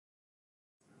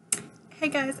Hey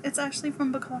guys, it's Ashley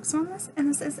from Bookbox Mamas, and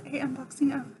this is a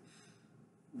unboxing of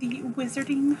the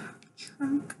Wizarding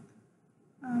Trunk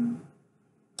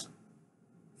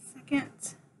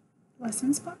second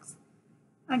lessons box.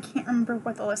 I can't remember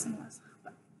what the lesson was,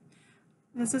 but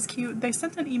this is cute. They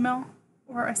sent an email,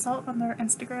 or I saw it on their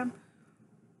Instagram,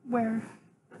 where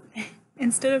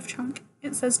instead of trunk,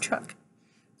 it says truck.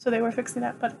 So they were fixing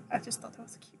that, but I just thought that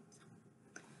was cute.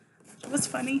 It was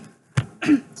funny.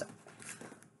 So,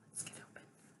 let's get open.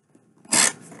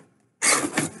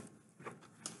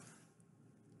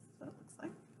 That's what it looks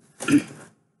like.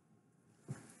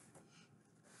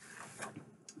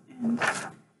 And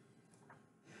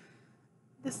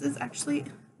this is actually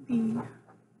the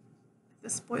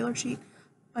spoiler sheet,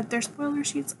 but their spoiler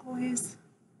sheets always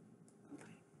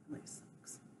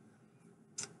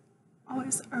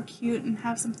are cute and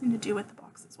have something to do with the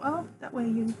box as well. That way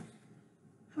you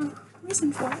have a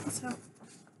reason for it. So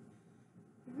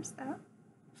here's that.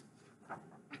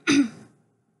 So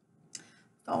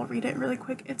I'll read it really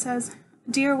quick. It says,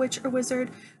 "Dear Witch or Wizard,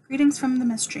 greetings from the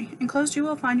mystery. Enclosed you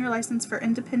will find your license for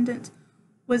independent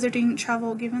wizarding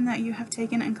travel, given that you have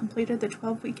taken and completed the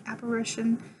 12-week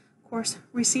apparition course,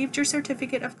 received your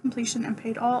certificate of completion, and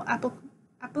paid all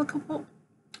applicable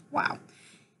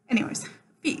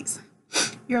fees.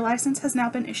 Your license has now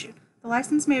been issued. The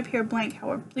license may appear blank,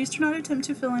 however, please do not attempt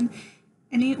to fill in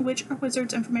any witch or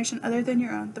wizard's information other than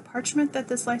your own. The parchment that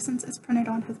this license is printed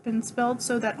on has been spelled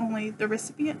so that only the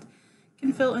recipient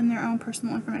can fill in their own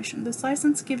personal information. This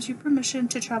license gives you permission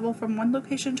to travel from one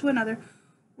location to another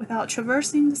without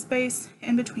traversing the space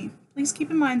in between. Please keep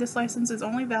in mind this license is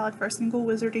only valid for a single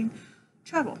wizarding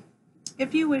travel.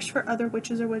 If you wish for other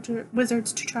witches or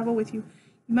wizards to travel with you,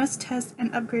 you must test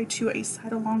and upgrade to a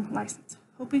side-along license.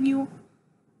 Hoping you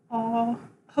are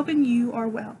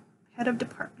well. Head of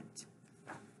department."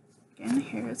 Again,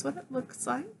 here's what it looks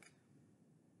like.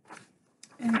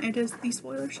 And it is the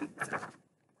spoiler sheet.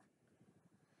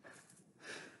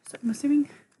 So I'm assuming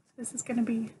this is going to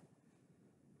be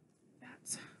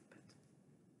that.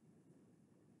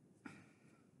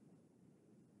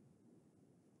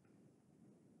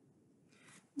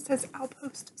 It says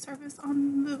Outpost Service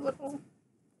on the little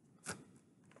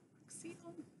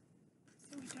seal,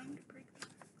 so we don't break the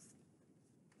box.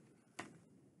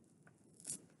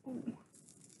 Ooh.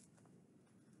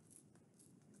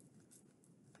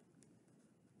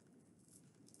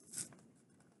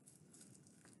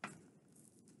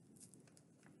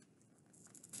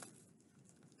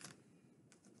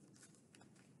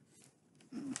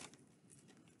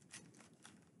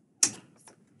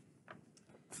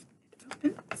 It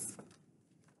opens.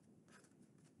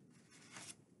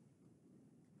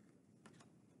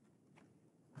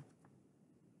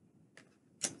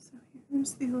 So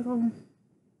here's the little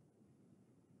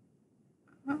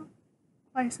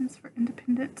license for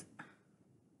independent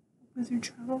wizard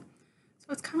travel.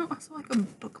 So it's kind of also like a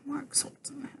bookmark, so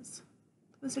it has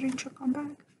the Wizarding Trunk on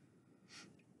back.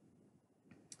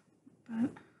 But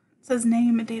it says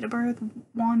name, date of birth,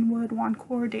 wand wood, wand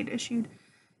core, date issued,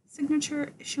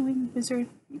 signature, issuing wizard.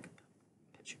 You can put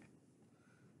a picture.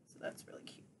 So that's really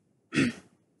cute. I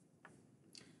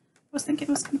was thinking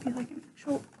it was going to be like an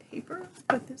actual paper,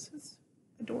 but this is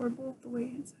adorable the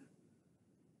way it's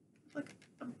like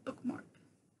a bookmark.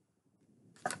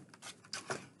 Let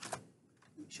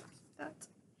me show you that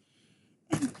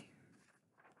in there.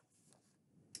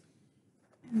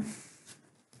 And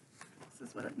this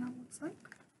is what it now looks like.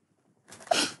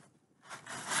 We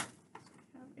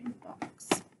have a box,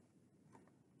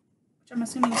 which I'm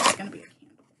assuming is going to be a candle.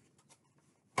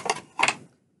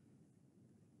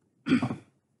 It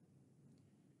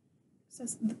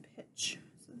says the pitch.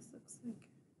 So this looks like,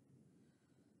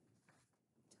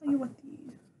 tell you what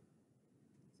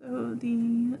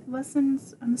the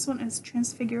lessons on this one is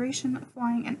Transfiguration,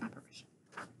 Flying, and Apparition.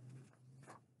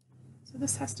 So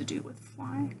this has to do with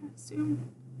flying, I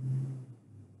assume.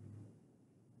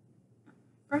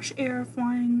 Fresh air,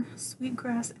 flying, sweet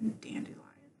grass, and dandelion.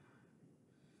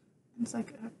 And it's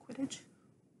like a Quidditch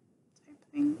type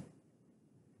thing.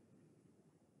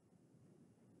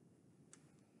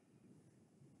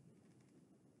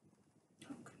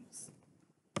 Oh goodness.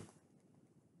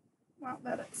 Wow,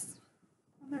 that is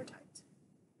on there tight.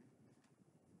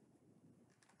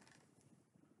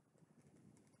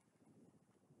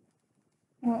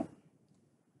 Well,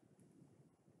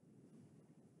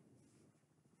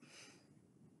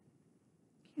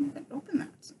 can't even open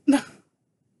that. That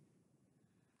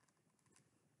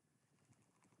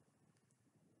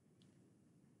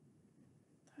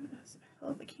is a hell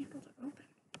of a candle to open.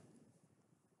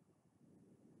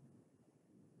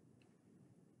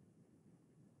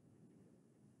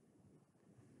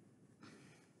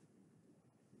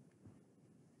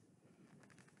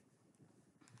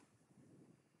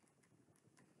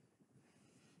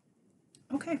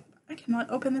 Okay, I cannot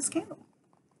open this candle.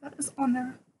 That is on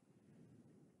there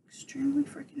extremely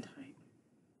freaking tight.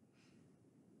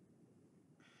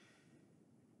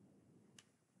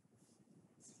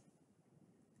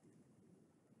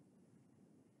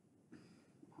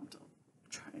 I'll have to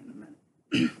try in a minute.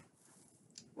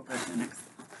 We'll go to the next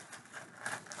one.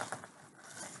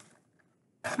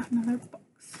 Another box.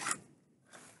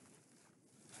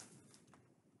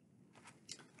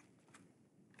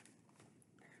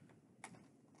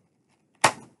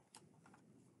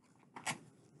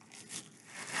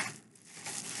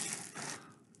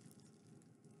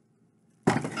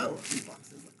 Oh, these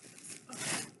boxes look like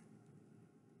this.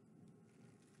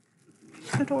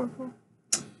 Okay. Adorable.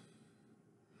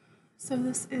 So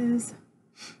this is, it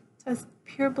says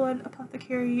Pure Blood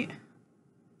Apothecary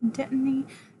Detany,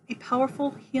 a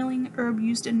powerful healing herb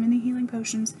used in many healing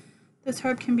potions. This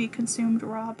herb can be consumed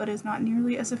raw, but is not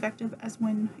nearly as effective as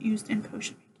when used in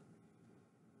potion making.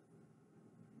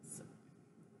 So,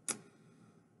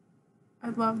 I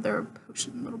love their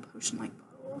little potion-like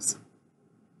bottles.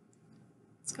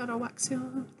 It's got a wax seal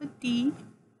of the D.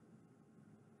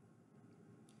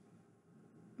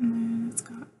 And then it's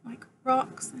got like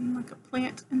rocks and like a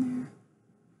plant in there.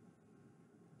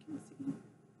 You can see.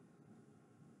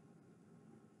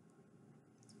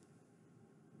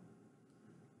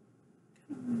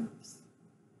 Kind of moves.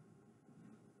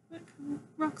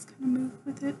 Rocks kind of move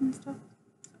with it and stuff.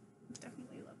 So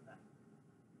definitely love that.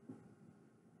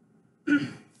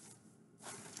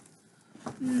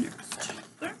 Next.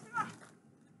 There.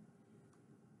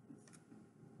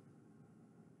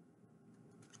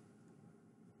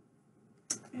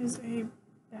 Is a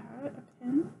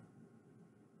pen.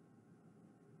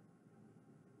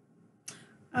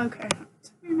 Okay, it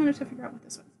took me a minute to figure out what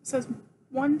this was. It says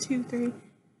 1, 2, 3,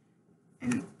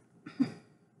 and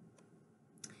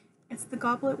it's the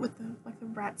goblet with the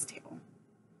rat's tail.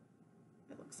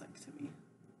 It looks like to me.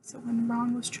 So when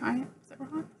Ron was trying, was it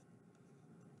Ron?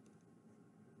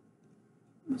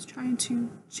 Was trying to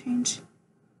change.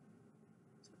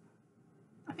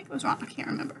 I think it was Ron. I can't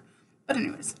remember. But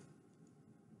anyways.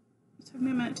 It took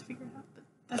me a minute to figure it out, but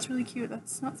that's really cute.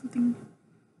 That's not something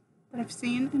that I've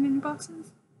seen in any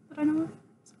boxes that I know of.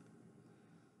 So,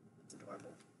 it's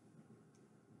adorable.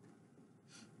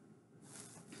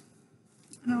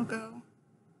 And I'll go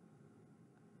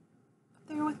up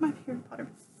there with my Harry Potter.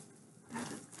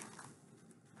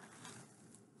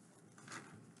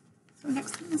 So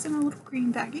next one is in a little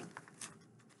green baggie.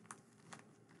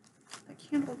 That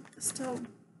candle is still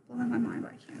blowing my mind,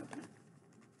 but I can't open it.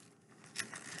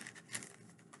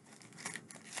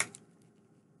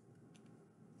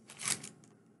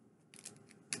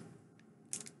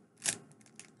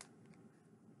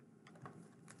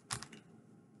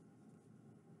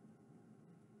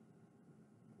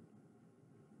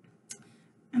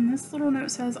 And this little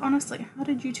note says, honestly, how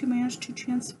did you two manage to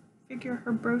transfigure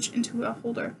her brooch into a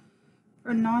holder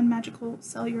for a non-magical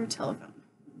cellular telephone?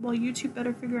 Well, you two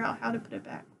better figure out how to put it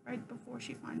back right before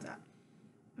she finds out.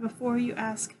 Before you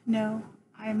ask, no,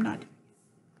 I am not doing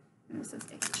it. And it says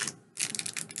H.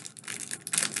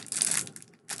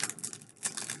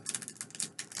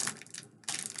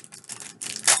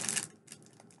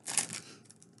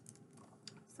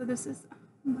 So this is,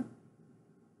 oh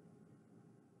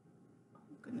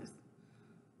goodness,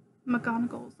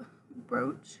 McGonagall's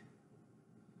brooch.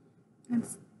 And it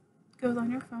goes on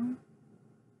your phone.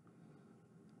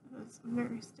 It's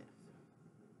very stiff.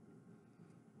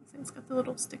 So it's got the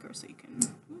little sticker so you can,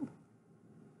 ooh.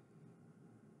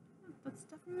 That's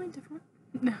definitely different.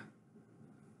 No.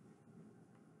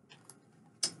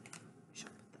 We should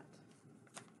put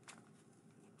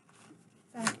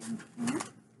that back in here.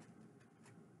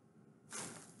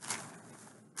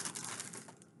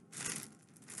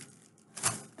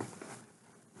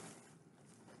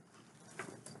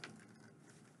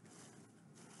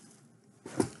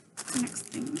 Next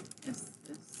thing is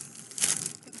this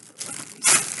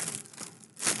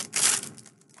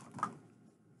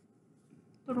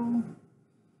little,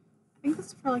 I think this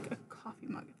is for like a coffee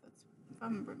mug, if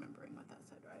I'm remembering what that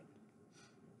said right.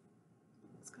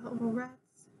 It's got little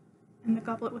rats and the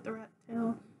goblet with the rat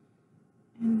tail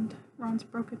and Ron's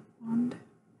broken wand.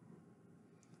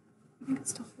 I think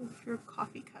it's to hold your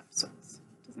coffee cup so it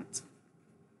doesn't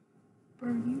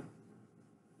burn you.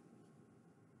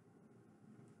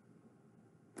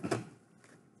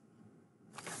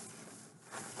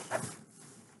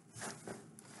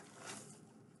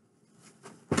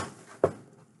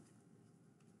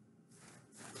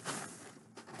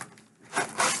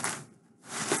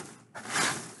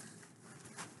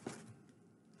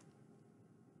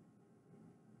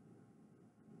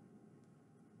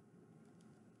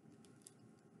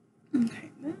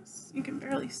 So you can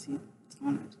barely see what's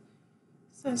on it. It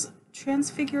says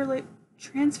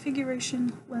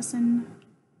Transfiguration lesson.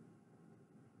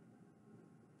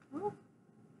 Oh.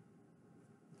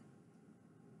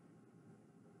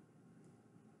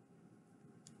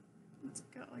 It's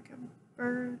got like a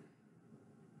bird.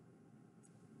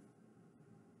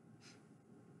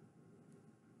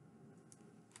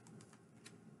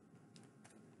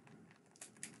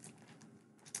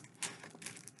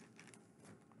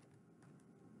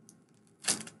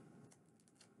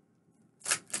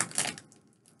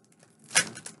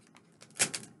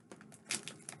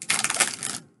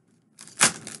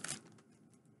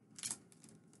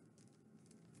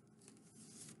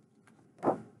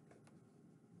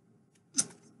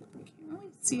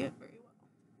 See it very well.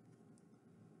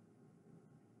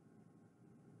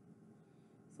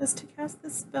 It says to cast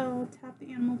this spell, tap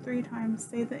the animal 3 times,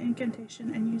 say the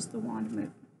incantation, and use the wand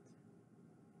movement.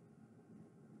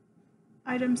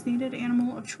 Items needed: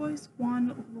 animal of choice, wand,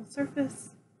 level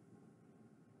surface.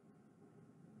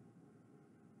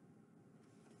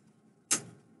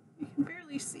 You can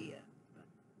barely see it.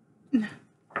 But...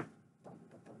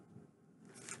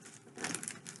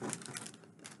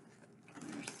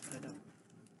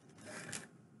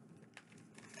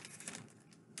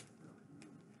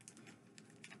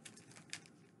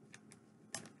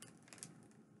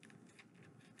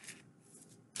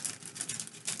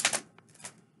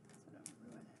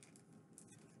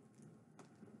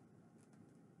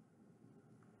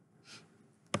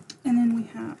 And then we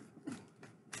have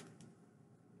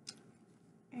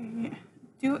a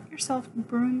do-it-yourself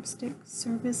broomstick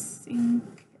servicing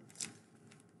kit.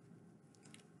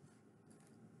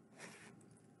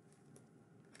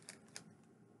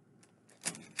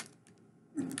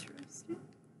 Interesting.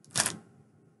 It's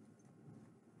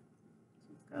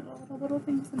got all the little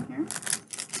things in here.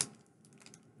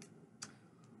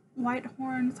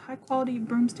 Whitehorn's high-quality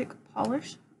broomstick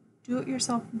polish.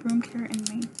 Do-it-yourself broom care and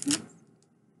maintenance.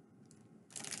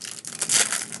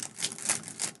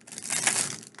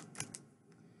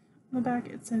 On the back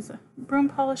it says broom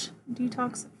polish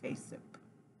detox face soap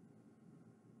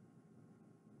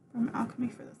from Alchemy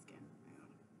for the Skin.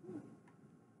 There's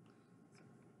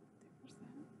that.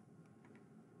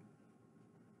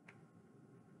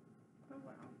 Oh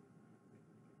wow.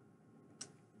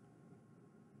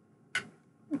 I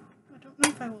don't know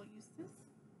if I will use this,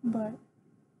 but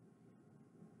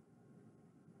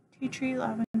tea tree,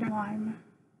 lavender, lime,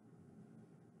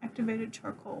 activated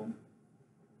charcoal.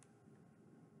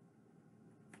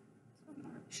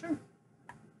 Sure.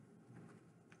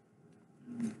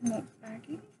 More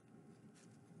baggy.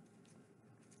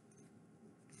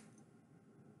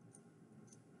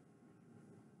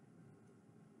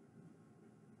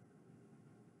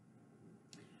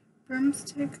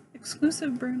 Broomstick,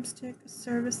 exclusive broomstick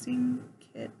servicing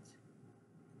kit.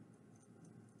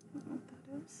 I don't know what that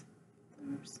is.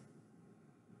 There's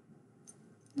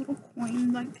a little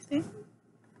coin-like thing.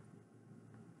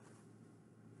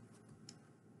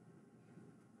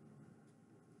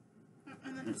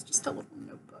 And then it's just a little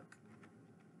notebook.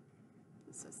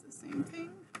 This is the same thing.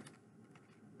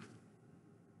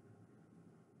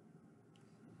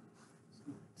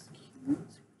 So that's cute. We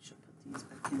should put these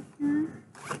back in here.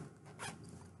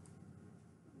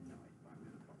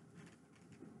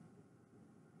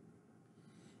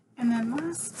 And then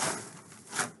last,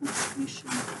 we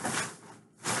should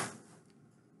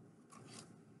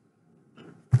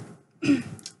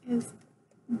is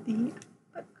the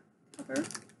book cover.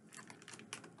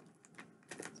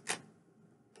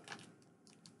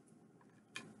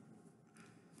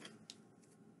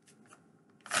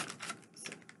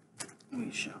 We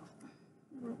shall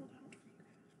roll it out for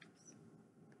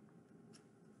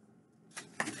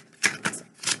you guys.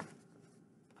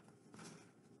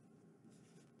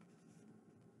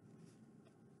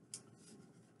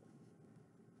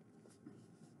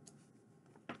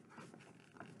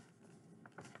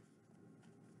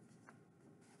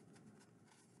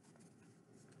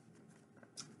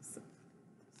 So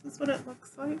this is what it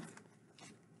looks like.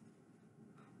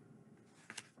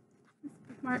 These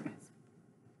bookmarks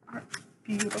are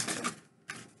beautiful.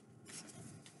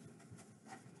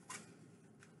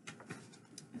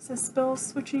 It says spell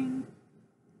switching,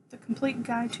 the complete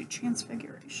guide to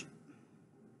transfiguration.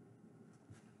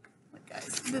 Like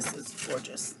guys, this is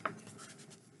gorgeous.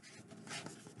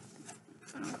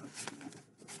 I don't know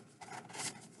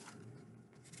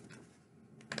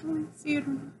if you can see it or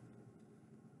not.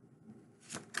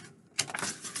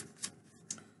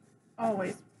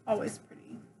 Always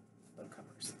pretty book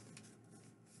covers.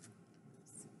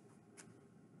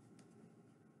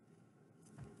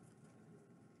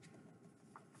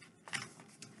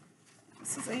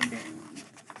 This is a very long one.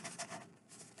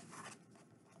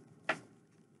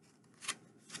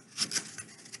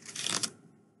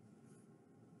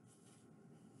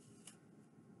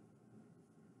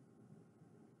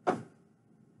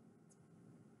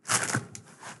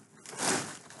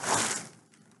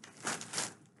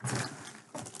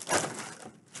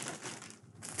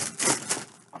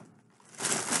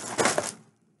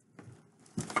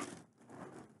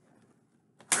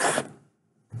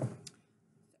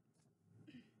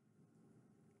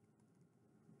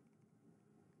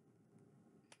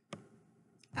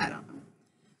 I don't know.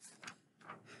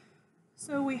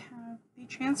 So we have the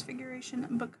Transfiguration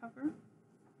book cover,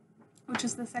 which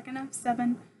is the second of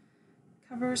 7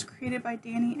 covers created by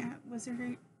Danny at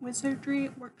Wizardry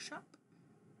Workshop.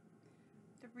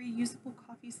 The reusable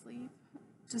coffee sleeve,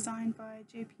 designed by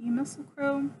J.P.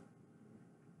 Misselcrow.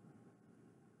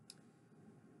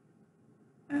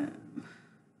 The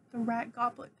Rat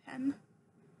Goblet pen,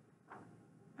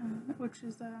 which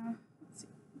is the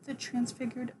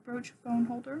Transfigured brooch phone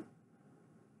holder.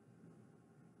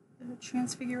 The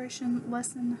Transfiguration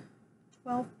Lesson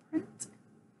 12 print.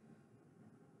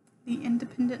 The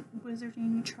Independent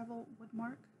Wizarding Travel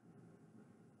Woodmark.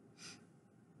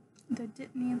 The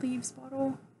Dittany Leaves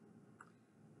bottle.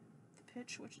 The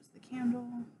Pitch, which is the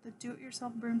candle. The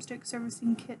Do-It-Yourself Broomstick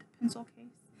Servicing Kit pencil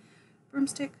case.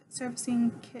 Broomstick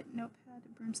Servicing Kit notepad.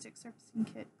 Broomstick Servicing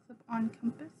Kit clip-on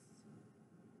compass.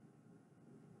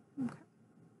 Okay.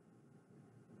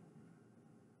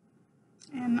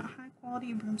 And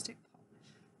high-quality broomstick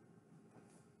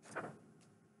polish.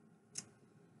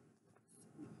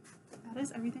 That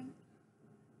is everything.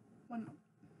 One moment.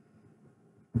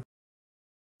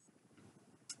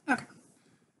 Okay.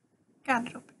 Got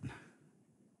it open.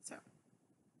 So,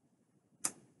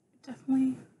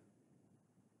 definitely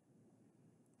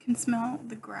can smell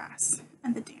the grass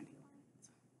and the dandelions.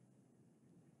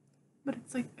 But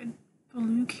it's like a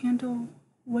blue candle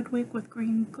woodwick with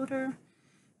green glitter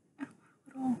and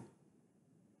little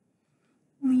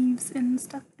leaves and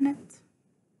stuff in it.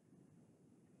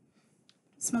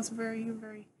 It smells very,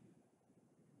 very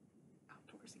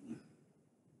outdoorsy.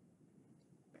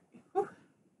 Whew.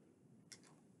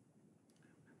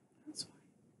 That's why.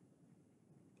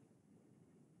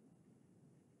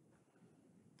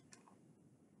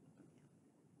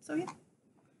 So yeah,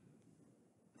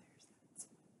 there's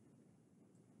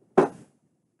that.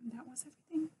 And that was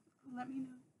everything. Let me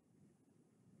know.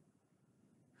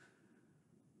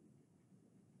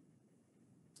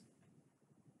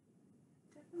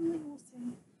 Definitely will say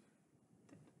that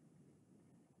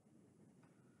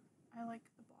I like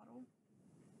the bottle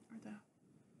or the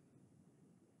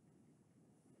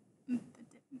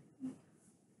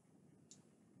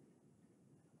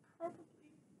probably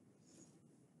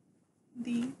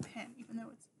the pen, even though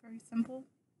it's very simple,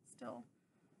 still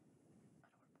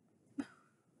adorable.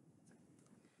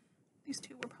 These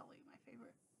two were probably my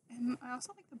favorite, and I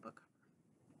also like the book cover.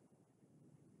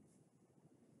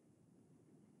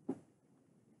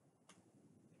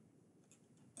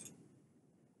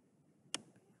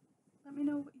 Let me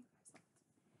know what you guys liked.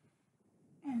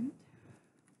 And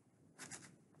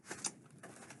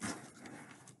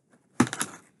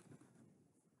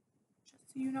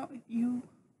just so you know, if you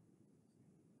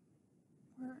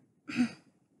were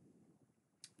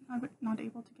not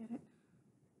able to get it,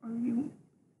 or you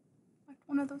liked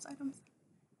one of those items,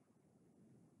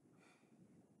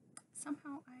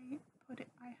 somehow I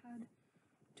had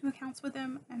 2 accounts with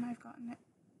them, and I've gotten it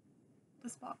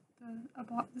this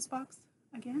box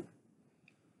again.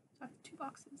 So I have 2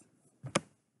 boxes,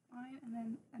 mine and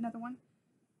then another one.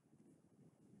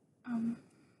 I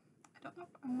don't know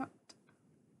if I want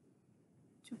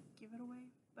to give it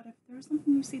away, but if there's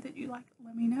something you see that you like,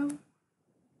 let me know.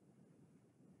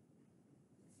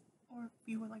 Or if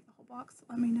you would like the whole box,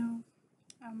 let me know.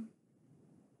 I'm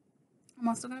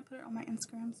also gonna put it on my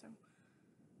Instagram, so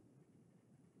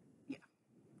yeah,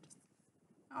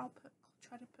 I'll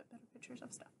try to put better pictures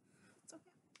of stuff. So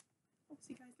yeah, we'll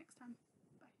see you guys next time.